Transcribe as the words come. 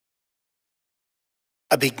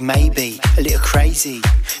A big maybe, a little crazy.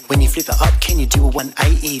 When you flip it up, can you do a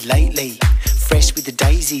 180 lately? Fresh with the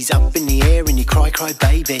daisies up in the air and you cry, cry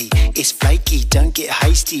baby. It's flaky, don't get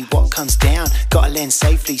hasty. What comes down, gotta land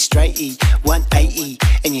safely, straightly. 180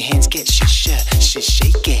 and your hands get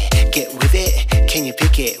shake it. Get with it, can you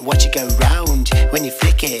pick it? Watch it go round when you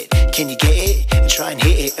flick it. Can you get it? Try and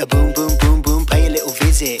hit it. A boom, boom, boom, boom, pay a little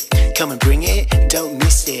visit. Come and bring it, don't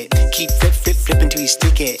miss it. Keep flip until you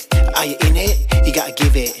stick it. Are you in it? You gotta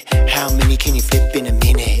give it. How many can you flip in a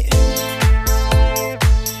minute?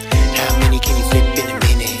 How many can you flip